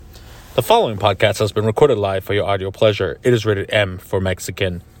The following podcast has been recorded live for your audio pleasure. It is rated M for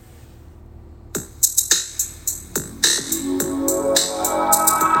Mexican.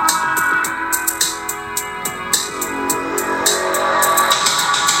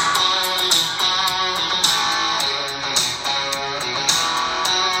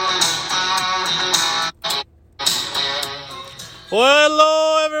 Well,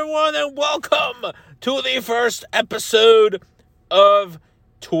 hello, everyone, and welcome to the first episode of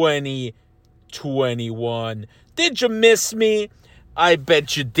 2021. Did you miss me? I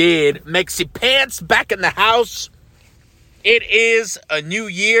bet you did. Mexi Pants back in the house. It is a new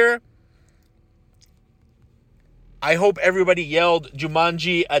year. I hope everybody yelled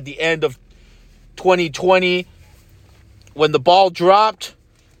Jumanji at the end of 2020 when the ball dropped.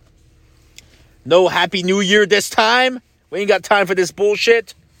 No Happy New Year this time. We ain't got time for this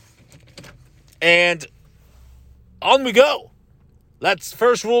bullshit. And on we go. That's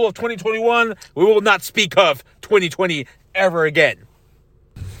first rule of 2021. We will not speak of 2020 ever again.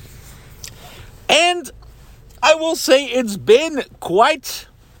 And I will say it's been quite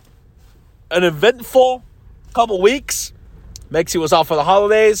an eventful couple weeks. Mexi was off for the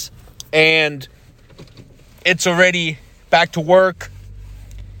holidays. And it's already back to work.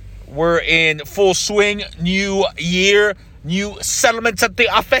 We're in full swing. New year. New settlements at the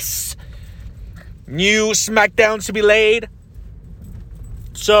office. New smackdowns to be laid.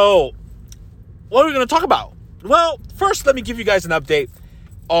 So, what are we going to talk about? Well, first, let me give you guys an update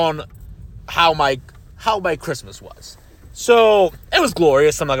on how my Christmas was. So, it was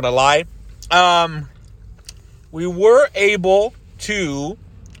glorious, I'm not going to lie. We were able to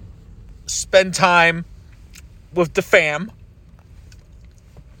spend time with the fam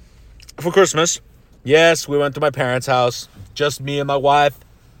for Christmas. Yes, we went to my parents' house. Just me and my wife.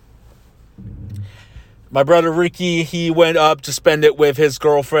 My brother Ricky, he went up to spend it with his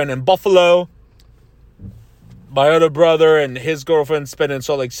girlfriend in Buffalo. My other brother and his girlfriend spent it in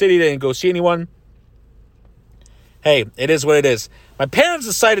Salt Lake City. They didn't go see anyone. Hey, it is what it is. My parents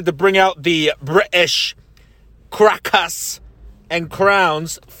decided to bring out the British crackers and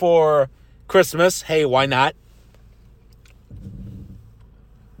crowns for Christmas. Hey, why not?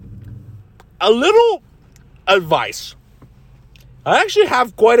 A little advice. I actually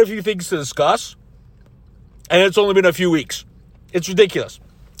have quite a few things to discuss. And it's only been a few weeks. It's ridiculous.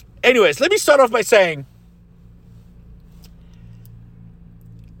 Anyways, let me start off by saying,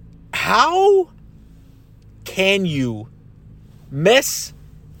 how can you mess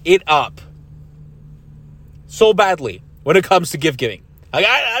it up so badly when it comes to gift giving?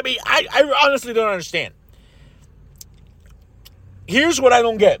 I honestly don't understand. Here's what I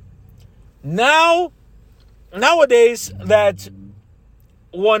don't get. Nowadays that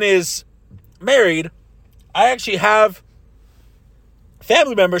one is married, I actually have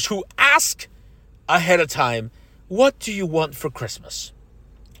family members who ask ahead of time, what do you want for Christmas?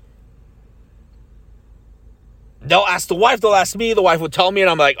 They'll ask the wife, they'll ask me, the wife would tell me, and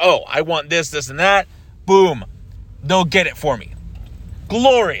I'm like, oh, I want this, this, and that. Boom. They'll get it for me.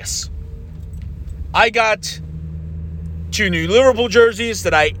 Glorious. I got 2 new Liverpool jerseys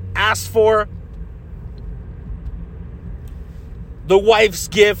that I asked for. The wife's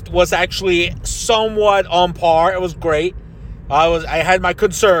gift was actually somewhat on par. It was great. I had my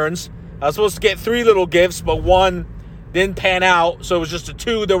concerns. I was supposed to get 3 little gifts, but one didn't pan out, so it was just the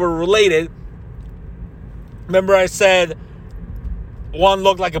 2 that were related. Remember I said one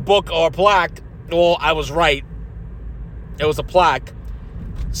looked like a book or a plaque? Well, I was right. It was a plaque.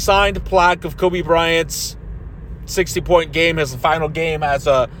 Signed plaque of Kobe Bryant's 60-point game, his final game as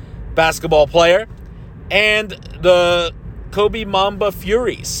a basketball player. And the Kobe Mamba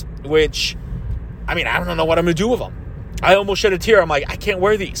Furies, which, I don't know what I'm going to do with them. I almost shed a tear. I'm like, I can't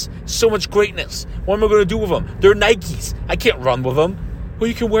wear these. So much greatness. What am I going to do with them? They're Nikes. I can't run with them. Well,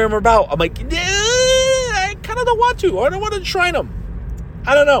 you can wear them about. I'm like, I kind of don't want to. I don't want to shrine them.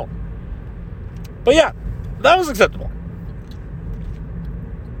 I don't know. But yeah, that was acceptable.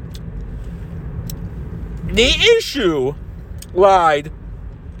 The issue lied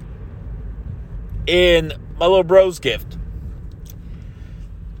in my little bro's gift.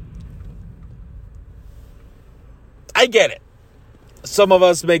 I get it. Some of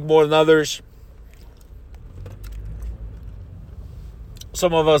us make more than others.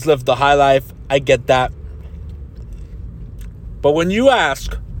 Some of us live the high life. I get that. But when you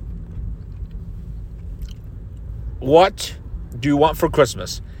ask, what do you want for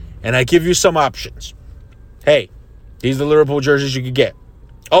Christmas? And I give you some options. Hey, these are the Liverpool jerseys you could get.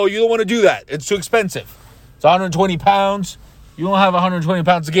 Oh, you don't want to do that. It's too expensive. It's 120 pounds. You don't have 120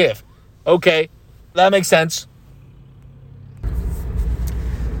 pounds to give. Okay, that makes sense.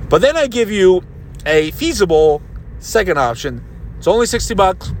 But then I give you a feasible second option. It's only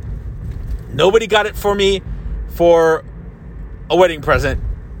 $60. Nobody got it for me for a wedding present.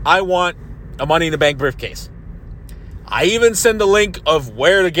 I want a Money in the Bank briefcase. I even send a link of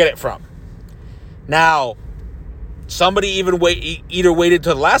where to get it from. Now, somebody even either waited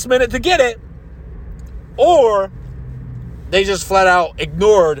till the last minute to get it, or they just flat out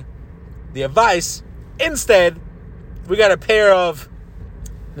ignored the advice. Instead, we got a pair of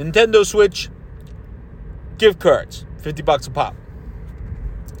Nintendo Switch gift cards, $50 a pop.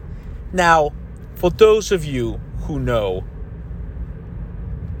 Now, for those of you who know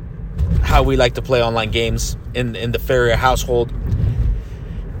how we like to play online games in the Ferrier household,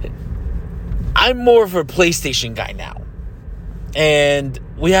 I'm more of a PlayStation guy now. And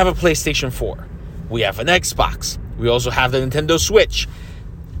we have a PlayStation 4. We have an Xbox. We also have the Nintendo Switch.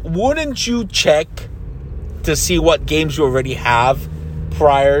 Wouldn't you check to see what games you already have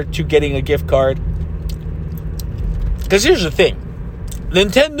prior to getting a gift card? Because here's the thing.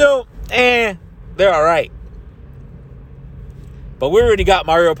 Nintendo, they're alright. But we already got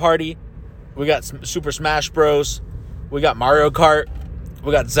Mario Party. We got Super Smash Bros. We got Mario Kart.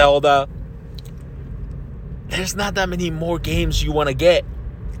 We got Zelda. There's not that many more games you want to get.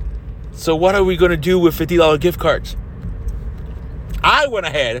 So what are we going to do with $50 gift cards? I went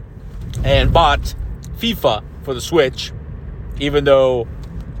ahead and bought FIFA for the Switch, even though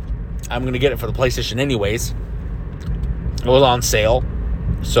I'm going to get it for the PlayStation anyways. It was on sale.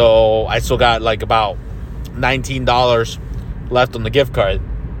 So I still got like about $19 left on the gift card.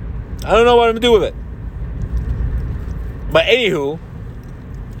 I don't know what I'm going to do with it. But anywho,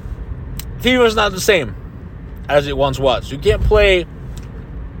 FIFA's not the same as it once was. You can't play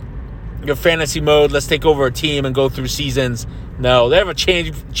your fantasy mode, let's take over a team and go through seasons. No, they have a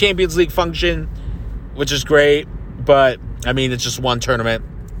Champions League function, which is great, but, I mean, it's just one tournament.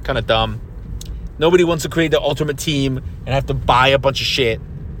 Kind of dumb. Nobody wants to create the ultimate team and have to buy a bunch of shit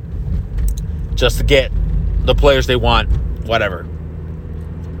just to get the players they want. Whatever.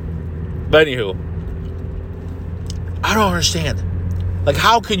 But anywho, I don't understand. Like,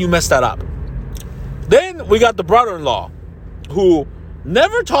 how can you mess that up? Then we got the brother-in-law who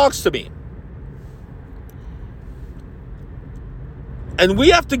never talks to me. And we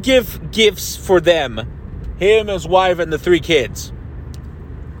have to give gifts for them. Him, his wife, and the 3 kids.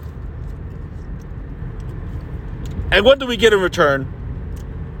 And what do we get in return?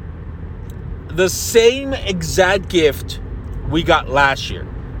 The same exact gift we got last year.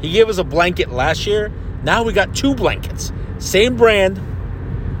 He gave us a blanket last year. Now we got 2 blankets. Same brand.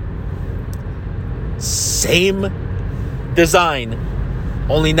 Same design.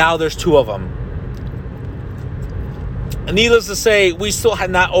 Only now there's 2 of them. And needless to say, we still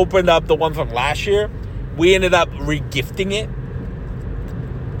had not opened up the one from last year. We ended up regifting it.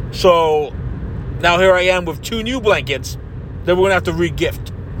 So now here I am with 2 new blankets that we're going to have to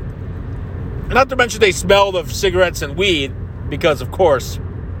regift. Not to mention they smelled of cigarettes and weed because, of course,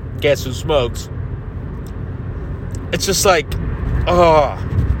 guess who smokes? It's just like,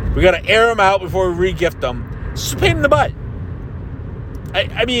 we got to air them out before we regift them. It's just a pain in the butt.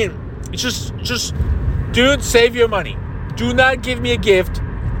 I mean, it's just, dude, save your money. Do not give me a gift.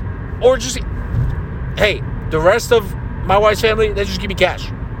 Or just, hey, the rest of my wife's family, they just give me cash.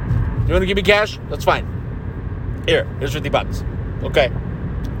 You want to give me cash? That's fine. Here's $50. Okay,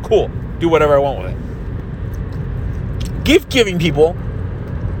 cool. Do whatever I want with it. Gift giving people,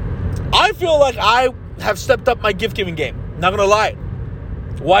 I feel like I have stepped up my gift giving game. Not gonna lie.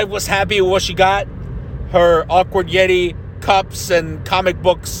 Wife was happy with what she got. Her Awkward Yeti cups and comic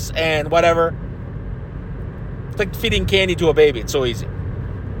books and whatever. It's like feeding candy to a baby. It's so easy.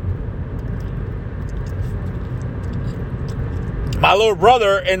 My little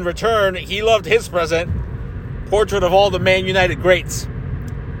brother, in return, he loved his present. Portrait of all the Man United greats.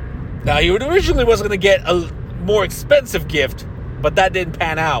 Now, he originally was going to get a more expensive gift, but that didn't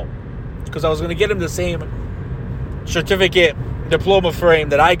pan out. Because I was going to get him the same certificate diploma frame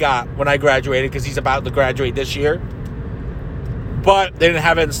that I got when I graduated, because he's about to graduate this year. But they didn't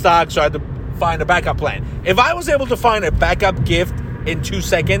have it in stock, so I had to find a backup plan. If I was able to find a backup gift in 2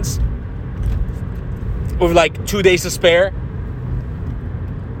 seconds, with like 2 days to spare,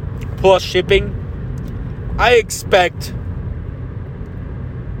 plus shipping, I expect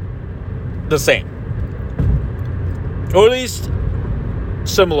the same. Or at least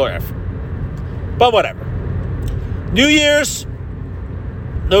similar effort. But whatever. New Year's,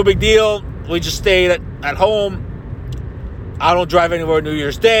 no big deal. We just stayed at home. I don't drive anywhere New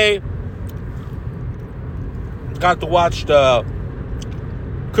Year's Day. Got to watch the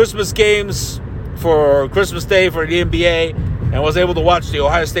Christmas games for Christmas Day for the NBA. and was able to watch the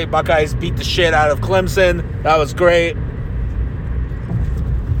Ohio State Buckeyes beat the shit out of Clemson. That was great.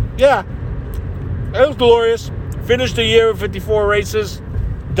 Yeah, it was glorious. Finished the year with 54 races.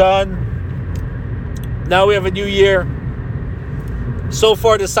 Done. Now we have a new year. So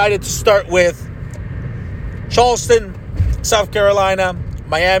far decided to start with Charleston, South Carolina,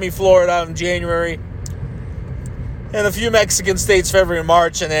 Miami, Florida in January, and a few Mexican states, February and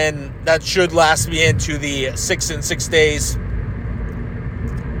March, and then that should last me into the 6 and 6 days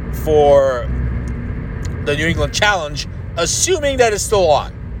for the New England Challenge, assuming that it's still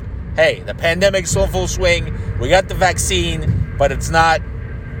on. Hey, the pandemic's still in full swing. We got the vaccine, but it's not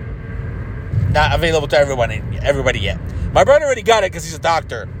available to everybody yet. My brother already got it because he's a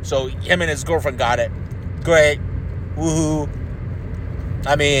doctor, so him and his girlfriend got it. Great. Woohoo.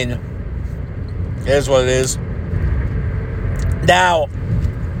 I mean, it is what it is. Now,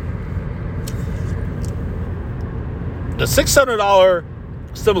 the $600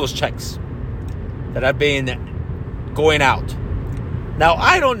 stimulus checks that have been going out. Now,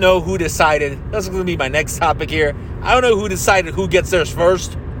 I don't know who decided. That's going to be my next topic here. I don't know who decided who gets theirs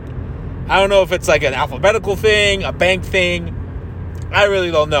first. I don't know if it's like an alphabetical thing, a bank thing. I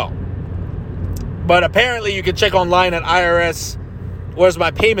really don't know. But apparently you can check online at IRS, where's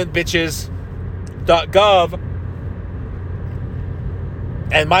my payment bitches.gov,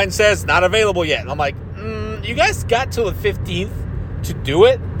 and mine says not available yet. And I'm like, you guys got till the 15th to do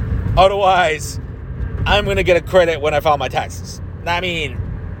it? Otherwise, I'm going to get a credit when I file my taxes. I mean,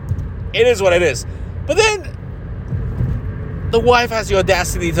 it is what it is. But then the wife has the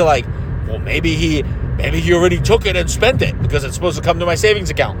audacity to like, well, maybe he already took it and spent it because it's supposed to come to my savings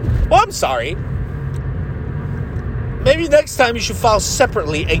account. Well, I'm sorry. Maybe next time you should file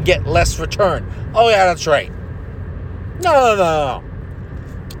separately and get less return. Oh, yeah, that's right. No.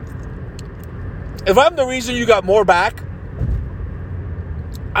 If I'm the reason you got more back,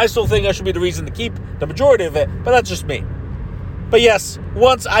 I still think I should be the reason to keep the majority of it, but that's just me. But yes,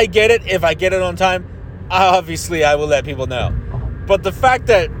 once I get it, if I get it on time, obviously I will let people know. But the fact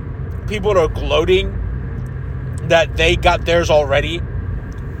that people are gloating that they got theirs already,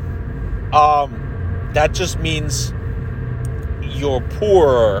 that just means you're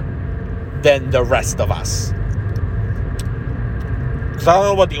poorer than the rest of us. Because I don't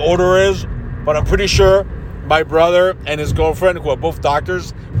know what the order is, but I'm pretty sure my brother and his girlfriend, who are both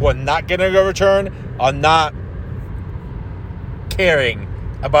doctors, who are not getting a return, are not caring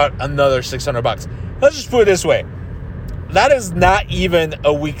about another $600. Let's just put it this way. That is not even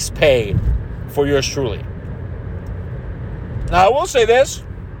a week's pay for yours truly. Now, I will say this.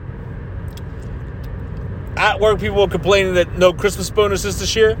 At work, people are complaining that no Christmas bonuses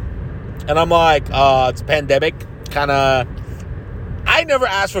this year. And I'm like, it's a pandemic. I never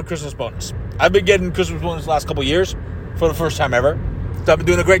asked for a Christmas bonus. I've been getting Christmas bonus the last couple years for the first time ever. So I've been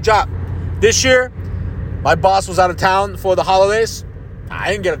doing a great job. This year, my boss was out of town for the holidays.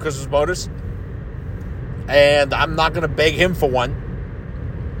 I didn't get a Christmas bonus. And I'm not going to beg him for one.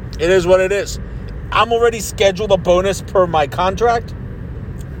 It is what it is. I'm already scheduled a bonus per my contract.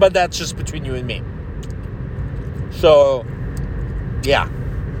 But that's just between you and me. So, yeah.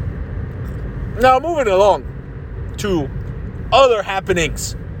 Now, moving along to other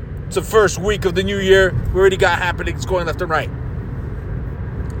happenings. It's the first week of the new year. We already got happenings going left and right.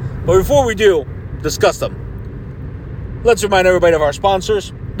 But before we do discuss them, let's remind everybody of our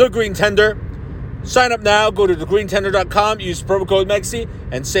sponsors, The Green Tender. Sign up now. Go to thegreentender.com. Use promo code MEXI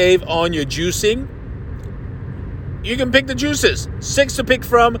and save on your juicing. You can pick the juices. 6 to pick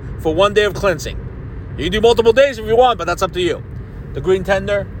from for 1 day of cleansing. You can do multiple days if you want, but that's up to you. The Green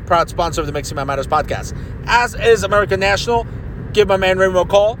Tender, proud sponsor of the Mixing My Matters podcast. As is American National. Give my man Raymond a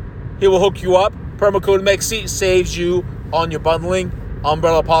call. He will hook you up. Promo code MEXI saves you on your bundling,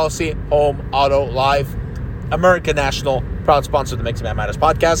 umbrella policy, home, auto, life. American National, proud sponsor of the Mixing My Matters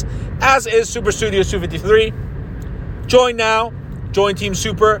podcast. As is Super Studios 253. Join now. Join Team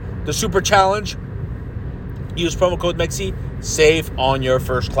Super, the Super Challenge. Use promo code MEXI. Save on your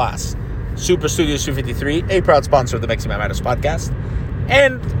first class. Super Studios 253, a proud sponsor of the Mixing My Matters podcast.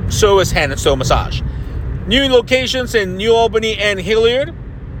 And so is Hand and Stone Massage. New locations in New Albany and Hilliard.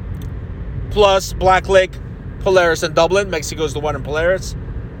 Plus Black Lake, Polaris, and Dublin. Mexico's the one in Polaris.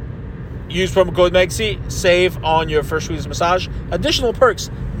 Use promo code MEXI. Save on your first week's massage. Additional perks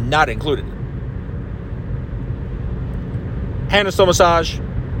not included. Hand and Stone Massage,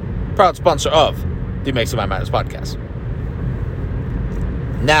 proud sponsor of the Mixing My Matters podcast.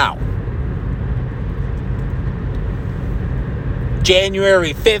 Now,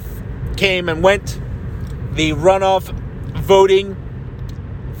 January 5th came and went. The runoff voting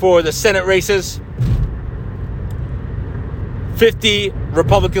for the Senate races 50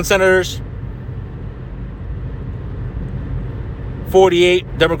 Republican senators,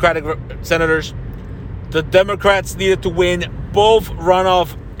 48 Democratic senators. The Democrats needed to win both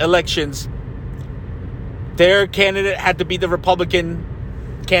runoff elections. Their candidate had to be the Republican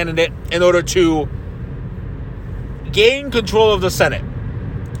candidate in order to gain control of the Senate.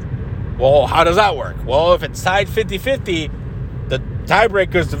 Well, how does that work? Well, if it's tied 50-50, the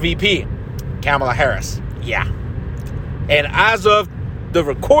tiebreaker is the VP, Kamala Harris. Yeah. And as of the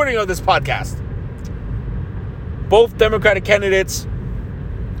recording of this podcast, both Democratic candidates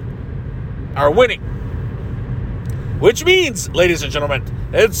are winning. Which means, ladies and gentlemen,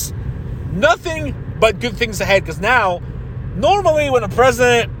 it's nothing but good things ahead. Because now, normally when a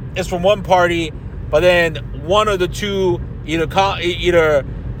president is from one party, but then one of the two, either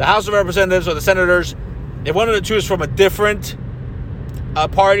the House of Representatives or the senators, if one of the two is from a different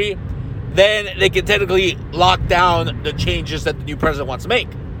party, then they can technically lock down the changes that the new president wants to make.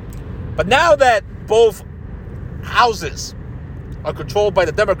 But now that both houses are controlled by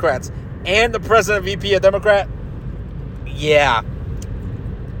the Democrats and the president VP a Democrat, yeah,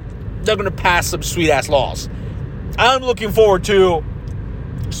 they're going to pass some sweet-ass laws. I'm looking forward to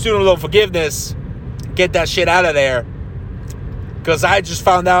student loan forgiveness, get that shit out of there, because I just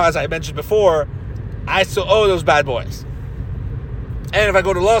found out, as I mentioned before, I still owe those bad boys. And if I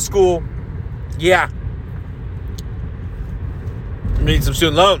go to law school, yeah, I need some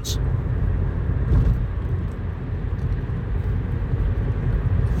student loans.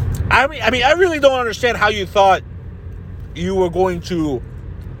 I mean, I really don't understand how you thought you were going to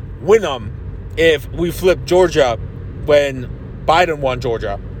win them if we flipped Georgia when Biden won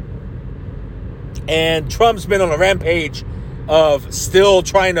Georgia. And Trump's been on a rampage of still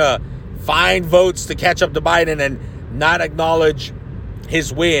trying to find votes to catch up to Biden and not acknowledge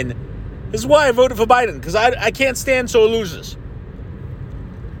his win. This is why I voted for Biden, because I can't stand sore losers.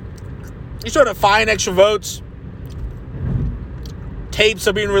 He's trying to find extra votes. Tapes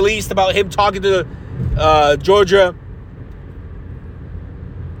are being released about him talking to Georgia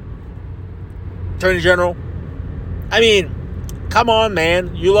Attorney General. I mean, come on,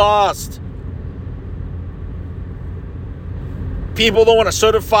 man. You lost. People don't want to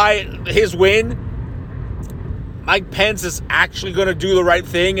certify his win. Mike Pence is actually going to do the right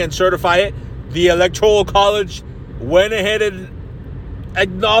thing and certify it. The Electoral College went ahead and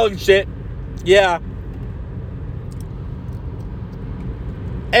acknowledged it. Yeah.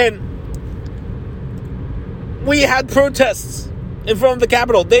 And we had protests in front of the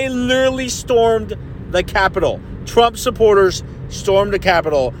Capitol. They literally stormed the Capitol. Trump supporters stormed the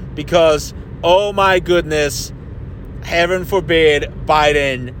Capitol because, oh my goodness, heaven forbid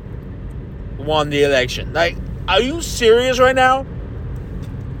Biden won the election. Like, are you serious right now?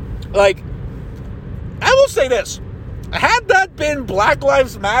 Like, I will say this. Had that been Black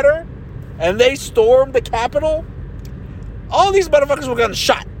Lives Matter and they stormed the Capitol, all these motherfuckers were getting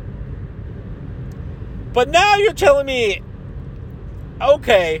shot. But now you're telling me,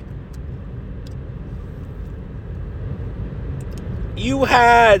 okay, you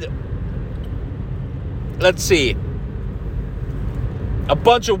had, let's see, a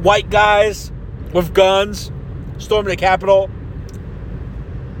bunch of white guys with guns storming the Capitol,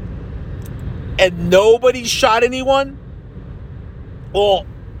 and nobody shot anyone? Well,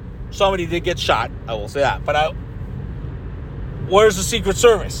 somebody did get shot, I will say that. But where's the Secret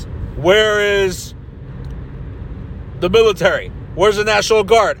Service? Where is the military? Where's the National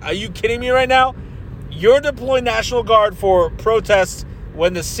Guard? Are you kidding me right now? You're deploying National Guard for protests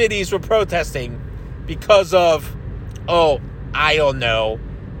when the cities were protesting because of, oh, I don't know.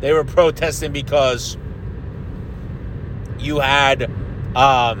 They were protesting because you had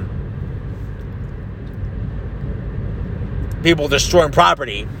people destroying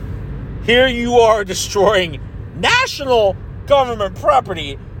property. Here you are destroying national government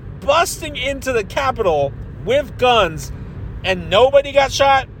property, busting into the Capitol with guns, and nobody got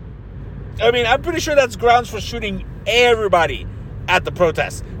shot. I mean, I'm pretty sure that's grounds for shooting everybody at the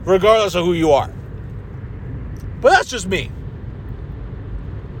protest, regardless of who you are. But that's just me.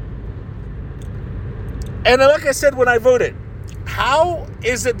 And like I said when I voted, how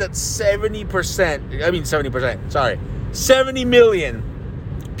is it that 70 million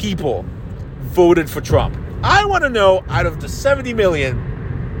people voted for Trump? I want to know, out of the 70 million,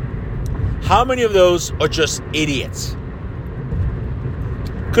 how many of those are just idiots?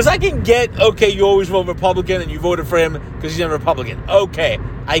 Because I can get, okay, you always vote Republican and you voted for him because he's a Republican. Okay,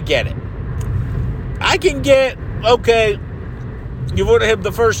 I get it. I can get, okay, you voted him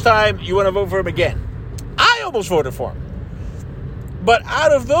the first time, you want to vote for him again. I almost voted for him. But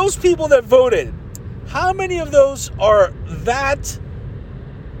out of those people that voted, How many of those are that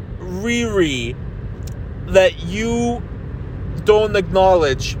Riri that you don't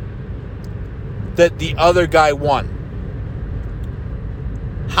acknowledge that the other guy won?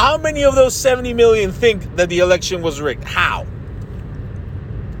 How many of those 70 million think that the election was rigged? How?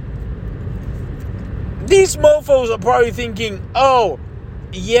 These mofos are probably thinking, oh,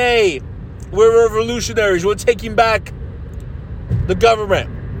 yay, we're revolutionaries, we're taking back the government.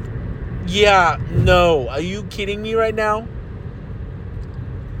 Yeah, no. Are you kidding me right now?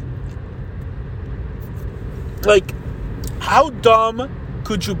 Like, how dumb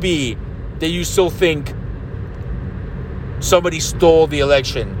could you be that you still think somebody stole the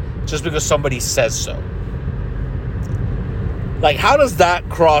election just because somebody says so? Like, how does that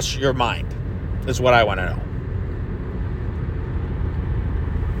cross your mind? Is what I want to know.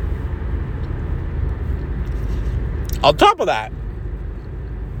 On top of that,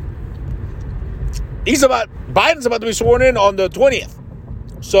 Biden's about to be sworn in on the 20th.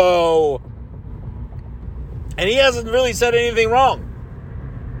 So, and he hasn't really said anything wrong.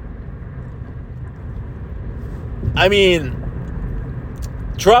 I mean,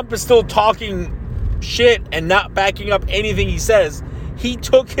 Trump is still talking shit and not backing up anything he says. He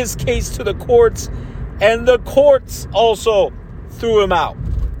took his case to the courts, and the courts also threw him out.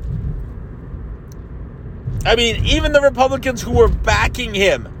 I mean, even the Republicans who were backing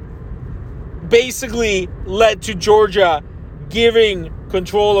him basically led to Georgia giving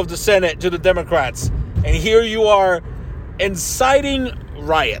control of the Senate to the Democrats. And here you are inciting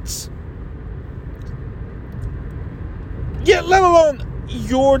riots. Yet, let alone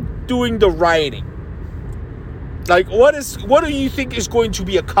you're doing the rioting. Like, what do you think is going to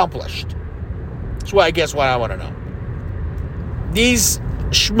be accomplished? That's what I want to know. These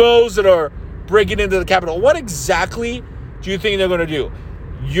schmoes that are breaking into the Capitol, what exactly do you think they're going to do?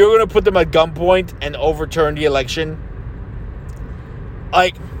 You're going to put them at gunpoint and overturn the election?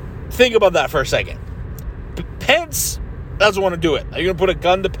 Like, think about that for a second. Pence doesn't want to do it. Are you going to put a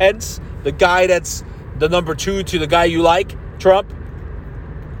gun to Pence, the guy that's the number 2 to the guy you like, Trump?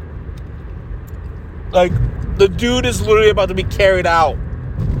 Like, the dude is literally about to be carried out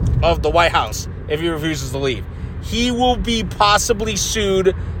of the White House if he refuses to leave. He will be possibly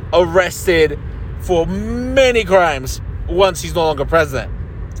sued, arrested for many crimes once he's no longer president.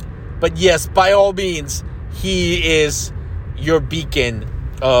 But yes, by all means, he is your beacon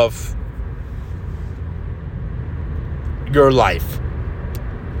of your life.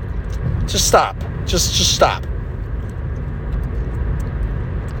 Just stop. Just stop.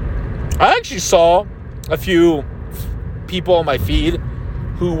 I actually saw a few people on my feed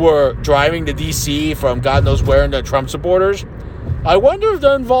who were driving to D.C. from God knows where and they're Trump supporters. I wonder if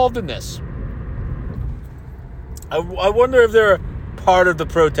they're involved in this. I wonder if they're part of the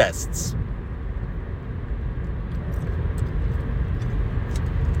protests.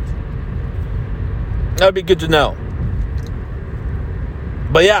 That'd be good to know.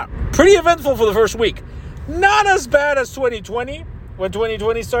 But yeah, pretty eventful for the first week. Not as bad as 2020, when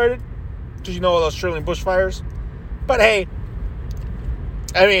 2020 started. Because you know all those Australian bushfires. But hey,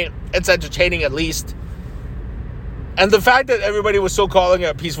 I mean, it's entertaining at least. And the fact that everybody was still calling it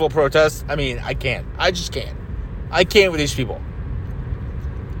a peaceful protest, I mean, I can't. I just can't. I can't with these people.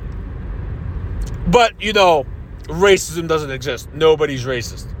 But, you know, racism doesn't exist. Nobody's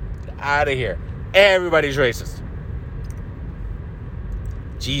racist. Out of here. Everybody's racist.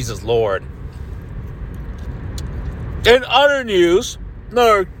 Jesus Lord. In other news,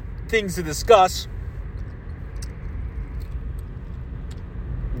 another things to discuss.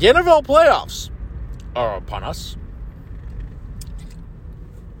 The NFL playoffs are upon us.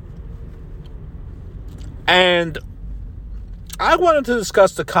 And I wanted to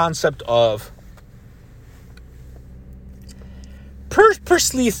discuss the concept of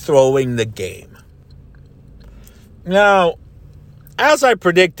purposely throwing the game. Now, as I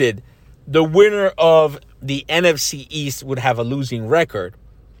predicted, the winner of the NFC East would have a losing record.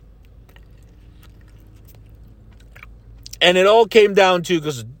 And it all came down to,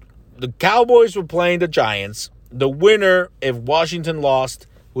 because the Cowboys were playing the Giants, the winner, if Washington lost,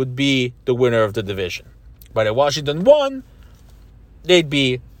 would be the winner of the division. But if Washington won, they'd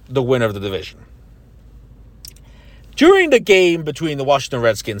be the winner of the division. During the game between the Washington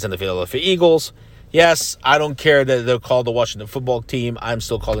Redskins and the Philadelphia Eagles, yes, I don't care that they're called the Washington Football Team. I'm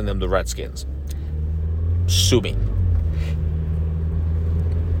still calling them the Redskins. Sue me.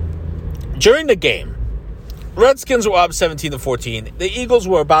 During the game, Redskins were up 17-14. The Eagles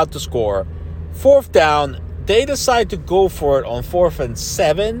were about to score. 4th down, they decide to go for it on 4th and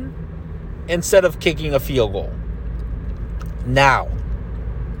 7 instead of kicking a field goal. Now,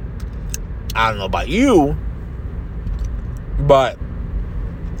 I don't know about you, but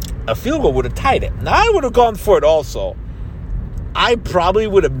a field goal would have tied it. Now, I would have gone for it also. I probably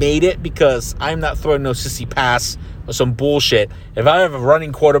would have made it because I'm not throwing no sissy pass or some bullshit. If I have a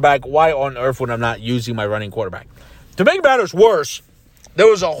running quarterback, why on earth would I not using my running quarterback? To make matters worse, there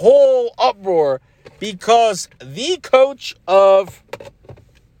was a whole uproar because the coach of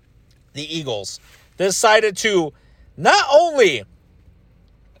the Eagles decided to not only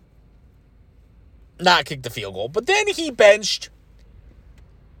not kick the field goal, but then he benched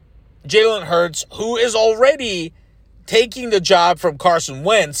Jalen Hurts, who is already taking the job from Carson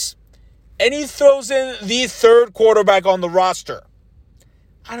Wentz, and he throws in the third quarterback on the roster.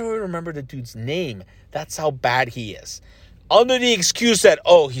 I don't even remember the dude's name. That's how bad he is. Under the excuse that,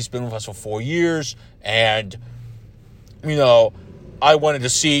 he's been with us for 4 years, and, I wanted to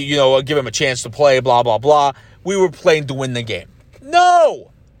see, give him a chance to play, blah, blah, blah. We were playing to win the game.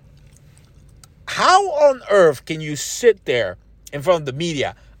 No! How on earth can you sit there in front of the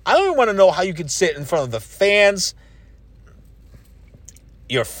media? I don't even want to know how you can sit in front of the fans,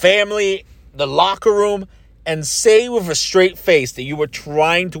 your family, the locker room, and say with a straight face that you were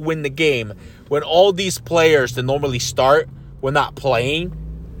trying to win the game when all these players that normally start were not playing.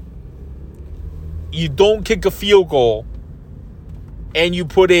 You don't kick a field goal, and you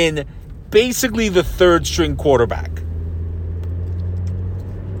put in basically the third string quarterback.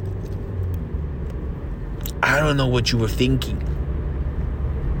 I don't know what you were thinking.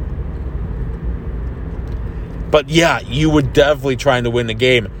 But yeah, you were definitely trying to win the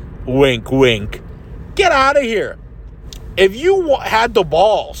game. Wink, wink. Get out of here. If you had the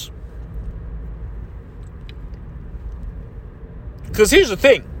balls. Because here's the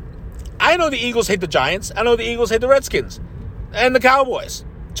thing. I know the Eagles hate the Giants. I know the Eagles hate the Redskins. And the Cowboys.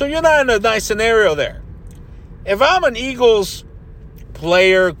 So you're not in a nice scenario there. If I'm an Eagles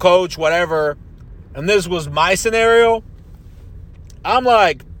player, coach, whatever, and this was my scenario, I'm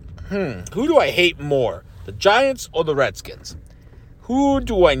like, who do I hate more? The Giants or the Redskins? Who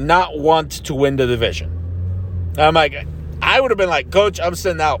do I not want to win the division? I'm like, I would have been like, Coach, I'm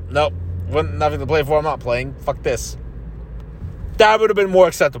sitting out. Nope. Nothing to play for. I'm not playing. Fuck this. That would have been more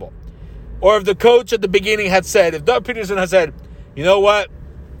acceptable. Or if the coach at the beginning had said, if Doug Peterson had said, you know what?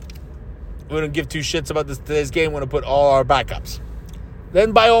 We don't give two shits about today's game. We're going to put all our backups.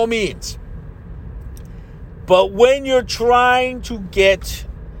 Then by all means. But when you're trying to get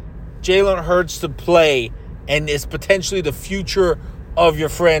Jalen Hurts to play and is potentially the future of your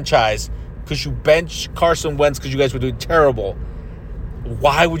franchise because you bench Carson Wentz because you guys were doing terrible,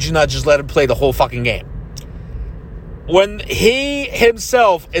 why would you not just let him play the whole fucking game? When he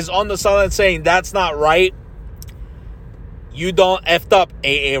himself is on the sideline saying that's not right, you don't effed up,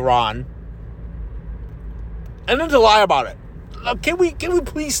 Ron. And then to lie about it. Can we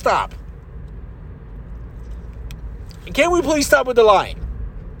please stop? Can we please stop with the lying?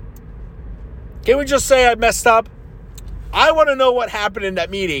 Can we just say I messed up? I want to know what happened in that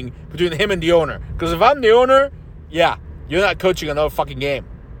meeting between him and the owner. Because if I'm the owner, yeah, you're not coaching another fucking game.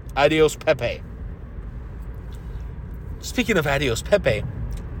 Adios, Pepe. Speaking of adios, Pepe,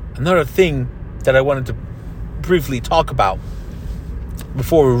 another thing that I wanted to briefly talk about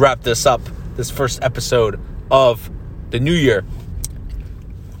before we wrap this up, this first episode of the new year.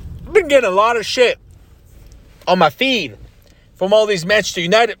 I've been getting a lot of shit on my feed from all these Manchester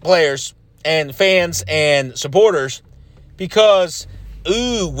United players and fans and supporters because,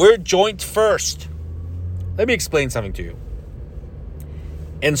 we're joint first. Let me explain something to you.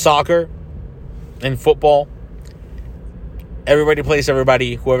 In soccer, in football, everybody plays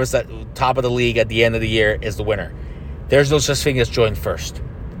everybody. Whoever's at the top of the league at the end of the year is the winner. There's no such thing as joint first.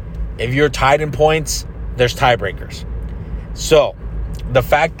 If you're tied in points, there's tiebreakers. So, the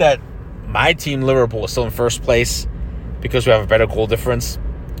fact that my team, Liverpool, is still in first place because we have a better goal difference,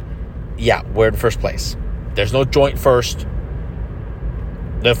 yeah, we're in first place. There's no joint first.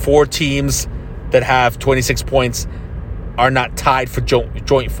 The 4 teams that have 26 points are not tied for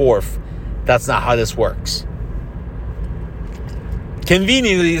joint fourth. That's not how this works.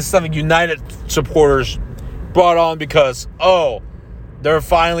 Conveniently, it's something United supporters brought on because, they're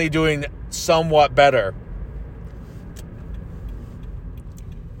finally doing somewhat better.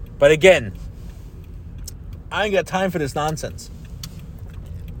 But again, I ain't got time for this nonsense.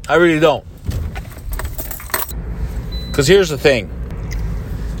 I really don't. Because here's the thing.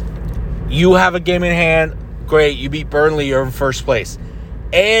 You have a game in hand. Great. You beat Burnley. You're in first place.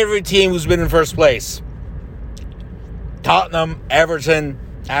 Every team who's been in first place. Tottenham, Everton,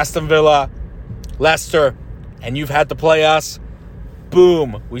 Aston Villa, Leicester. And you've had to play us.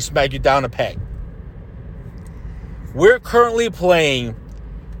 Boom. We smack you down a peg. We're currently playing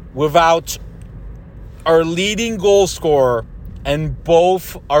without our leading goal scorer and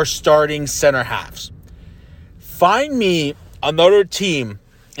both our starting center halves. Find me another team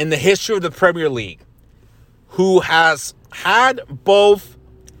in the history of the Premier League who has had both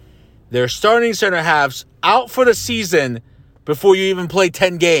their starting center halves out for the season before you even play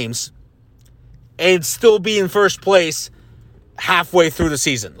 10 games and still be in first place halfway through the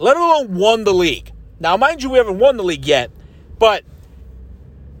season, let alone won the league. Now, mind you, we haven't won the league yet, but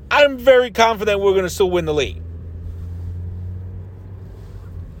I'm very confident we're going to still win the league.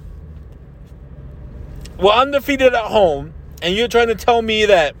 We're undefeated at home, and you're trying to tell me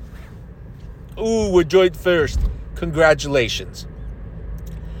that, we're joint first. Congratulations.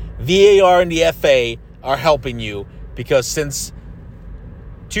 VAR and the FA are helping you because since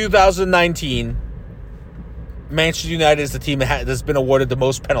 2019, Manchester United is the team that's been awarded the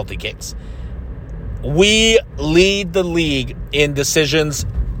most penalty kicks. We lead the league in decisions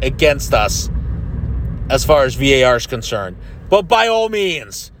against us as far as VAR is concerned. But by all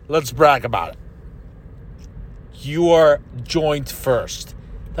means, let's brag about it. You are joint first.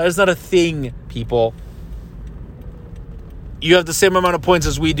 That is not a thing, people. You have the same amount of points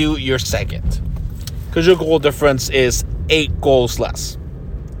as we do. You're second. Because your goal difference is 8 goals less.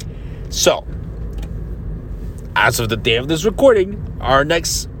 So, as of the day of this recording, our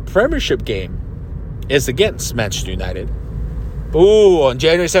next Premiership game is against Manchester United. Ooh, on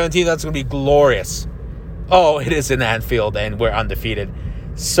January 17th, that's going to be glorious. Oh, it is in Anfield, and we're undefeated.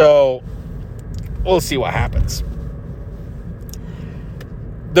 So, we'll see what happens.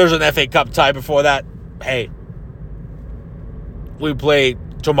 There's an FA Cup tie before that. Hey, we play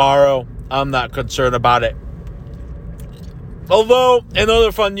tomorrow. I'm not concerned about it. Although, in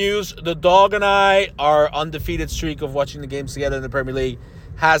other fun news, the dog and I, our undefeated streak of watching the games together in the Premier League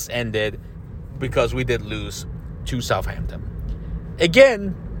has ended because we did lose to Southampton.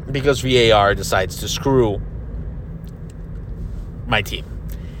 Again, because VAR decides to screw my team.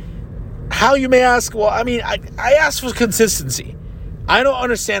 How, you may ask? Well, I mean, I asked for consistency. I don't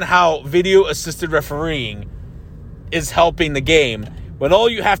understand how video-assisted refereeing is helping the game when all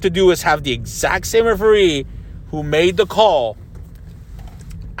you have to do is have the exact same referee who made the call,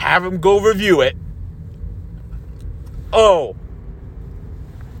 have him go review it. Oh,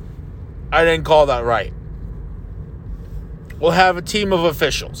 I didn't call that right. We'll have a team of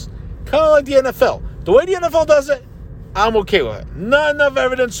officials. Kind of like the NFL. The way the NFL does it, I'm okay with it. Not enough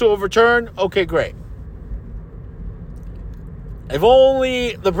evidence to overturn. Okay, great. If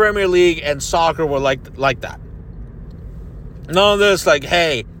only the Premier League and soccer were like that. None of this like,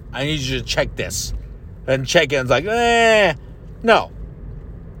 hey, I need you to check this. And check it. It's like, no.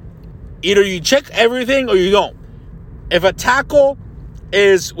 Either you check everything or you don't. If a tackle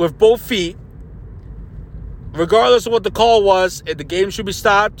is with both feet, regardless of what the call was, the game should be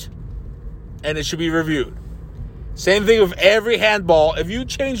stopped and it should be reviewed. Same thing with every handball. If you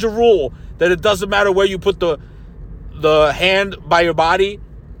change the rule that it doesn't matter where you put the hand by your body,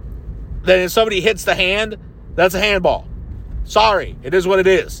 then if somebody hits the hand, that's a handball. Sorry, it is what it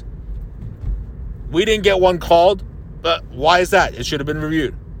is. We didn't get one called, but why is that? It should have been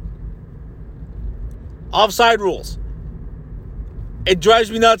reviewed. Offside rules. It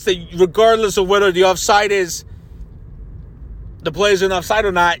drives me nuts that regardless of whether the offside is, the player's in offside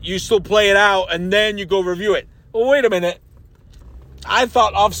or not, you still play it out and then you go review it. Well, wait a minute. I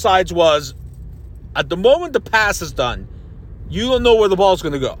thought offsides was, at the moment the pass is done, you don't know where the ball's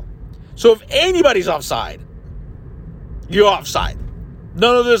going to go. So if anybody's offside, you're offside.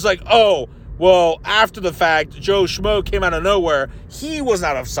 None of this like, oh, well, after the fact, Joe Schmo came out of nowhere. He was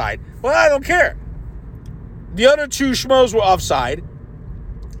not offside. Well, I don't care. The other two Schmoes were offside.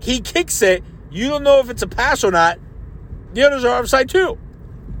 He kicks it. You don't know if it's a pass or not. The others are offside too.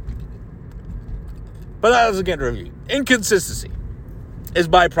 But that doesn't get reviewed. Inconsistency is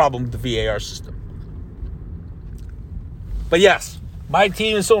my problem with the VAR system. But yes, my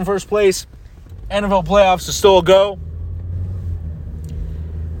team is still in first place. NFL playoffs is still a go.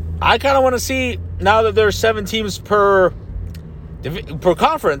 I kind of want to see, now that there's 7 teams per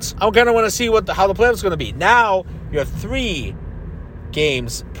conference, I kind of want to see how the playoffs is going to be. Now, you have 3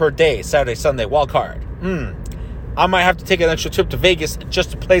 games per day, Saturday, Sunday, wild card. I might have to take an extra trip to Vegas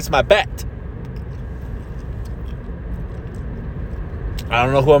just to place my bet. I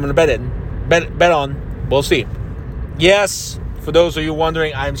don't know who I'm going to bet on. We'll see. Yes, for those of you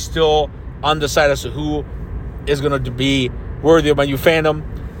wondering, I'm still undecided as to who is going to be worthy of my new fandom.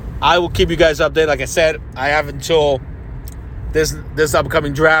 I will keep you guys updated. Like I said, I have until this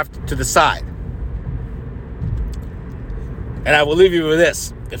upcoming draft to decide. And I will leave you with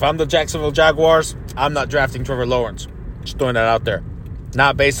this. If I'm the Jacksonville Jaguars, I'm not drafting Trevor Lawrence. Just throwing that out there.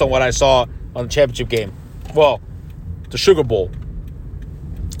 not based on what I saw on the championship game. Well, the Sugar Bowl.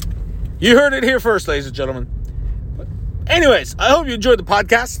 You heard it here first, ladies and gentlemen. But anyways, I hope you enjoyed the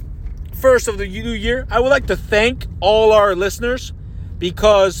podcast. First of the new year. I would like to thank all our listeners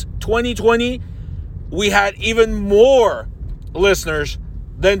because 2020, we had even more listeners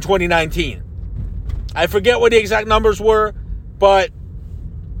than 2019. I forget what the exact numbers were, but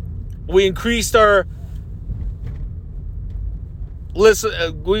we increased our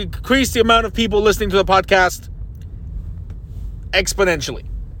we increased the amount of people listening to the podcast exponentially.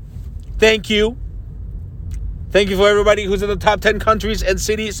 Thank you. Thank you for everybody who's in the top 10 countries and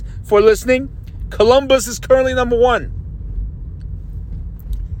cities for listening. Columbus is currently number 1.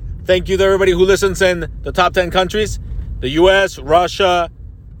 Thank you to everybody who listens in the top 10 countries. The U.S., Russia,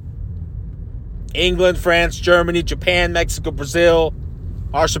 England, France, Germany, Japan, Mexico, Brazil,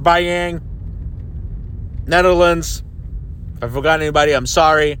 Azerbaijan, Netherlands. If I forgot anybody, I'm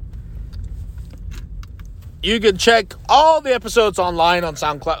sorry. You can check all the episodes online on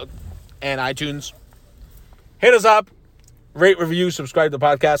SoundCloud and iTunes. Hit us up. Rate, review, subscribe to the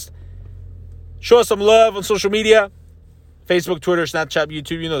podcast. Show us some love on social media. Facebook, Twitter, Snapchat,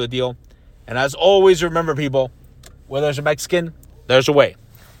 YouTube. You know the deal. And as always, remember, people, where there's a Mexican, there's a way.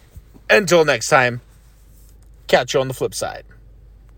 Until next time, catch you on the flip side.